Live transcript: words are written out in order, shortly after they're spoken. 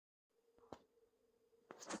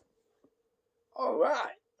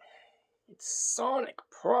Alright, it's Sonic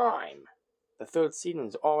Prime. The third season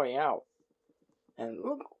is already out. And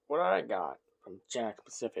look what I got from Jack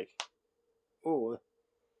Pacific. Ooh,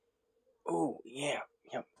 yeah.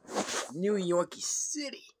 New York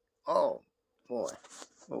City. Oh, boy.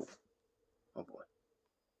 Oh boy.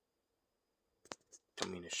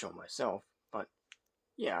 Don't mean to show myself, but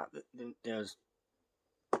yeah, there's...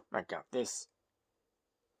 I got this.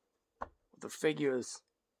 The figures,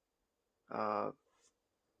 and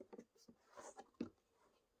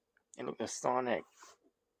look at Sonic.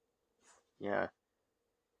 Yeah.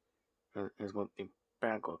 Here's what the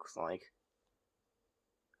back looks like.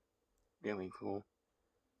 Really cool.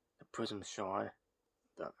 The prism shot.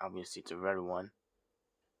 Obviously it's a red one.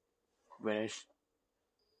 Reddish.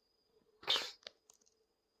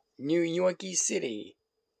 New York City.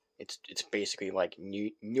 It's basically like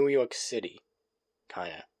New York City,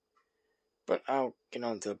 kinda. But I'll get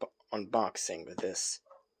on to the unboxing with this.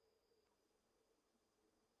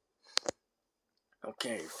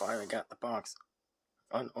 Okay, finally got the box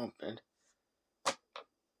unopened.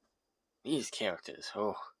 These characters,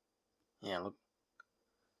 oh yeah, look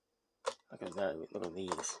at that, look at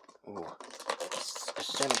these. Oh, a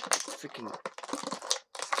set of freaking.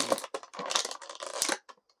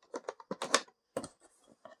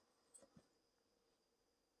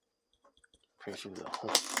 Pretty sure the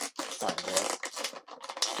whole side there.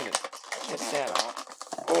 Get that out.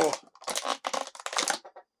 Oh,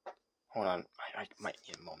 hold on, I might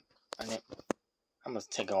need a moment. I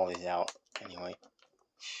must take all these out anyway.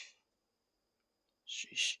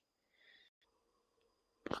 Sheesh.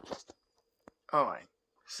 Alright,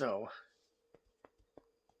 so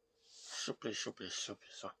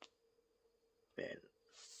then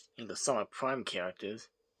in the Sonic Prime characters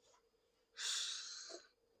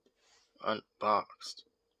unboxed.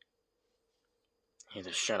 Here's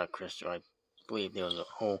a shadow crystal. I believe there was a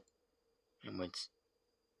hole in which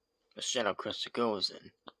the shadow crystal goes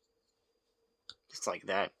in. Just like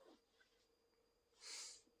that.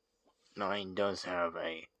 9 does have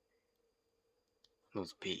a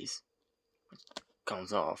loose piece which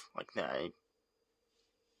comes off like that.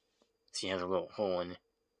 See, has a little hole in it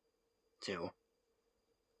too.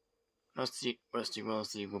 Rusty, like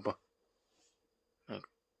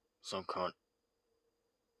so-called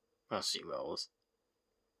Rusty Rolls.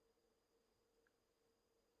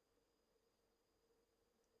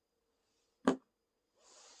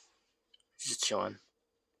 Just chilling.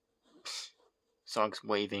 Sonic's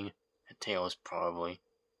waving. The tail is probably.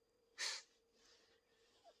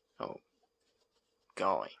 Oh,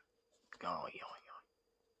 golly.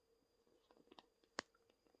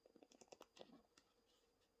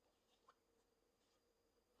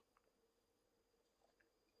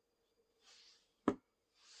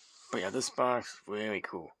 But yeah, this box is really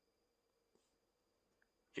cool.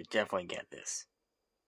 You should definitely get this.